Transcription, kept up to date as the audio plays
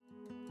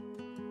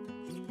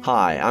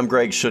Hi, I'm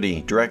Greg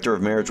Schutte, Director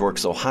of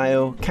MarriageWorks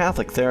Ohio,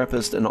 Catholic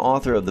therapist, and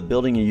author of the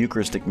Building a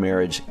Eucharistic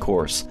Marriage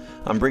course.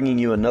 I'm bringing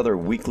you another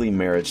weekly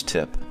marriage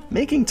tip.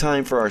 Making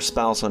time for our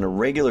spouse on a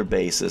regular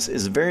basis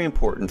is very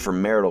important for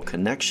marital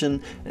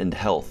connection and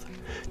health.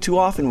 Too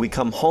often we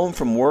come home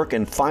from work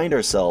and find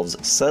ourselves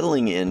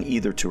settling in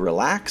either to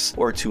relax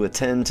or to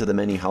attend to the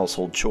many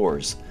household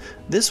chores.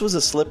 This was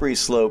a slippery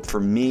slope for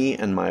me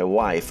and my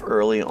wife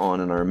early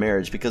on in our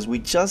marriage because we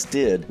just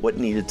did what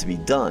needed to be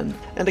done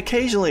and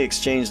occasionally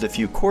exchanged a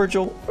few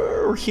cordial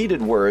or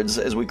heated words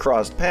as we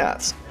crossed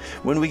paths.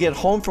 When we get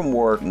home from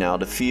work now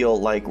to feel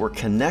like we're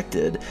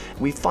connected,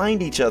 we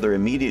find each other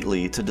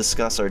immediately to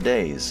discuss our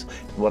days,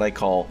 what I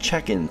call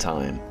check-in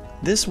time.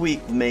 This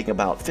week, make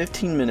about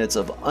 15 minutes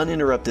of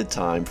uninterrupted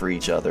time for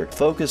each other,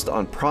 focused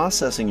on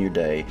processing your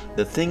day,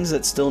 the things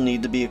that still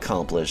need to be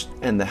accomplished,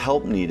 and the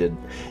help needed.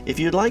 If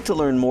you'd like to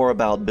learn more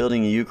about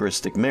building a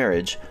Eucharistic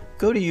marriage,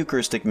 go to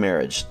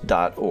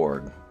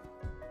eucharisticmarriage.org.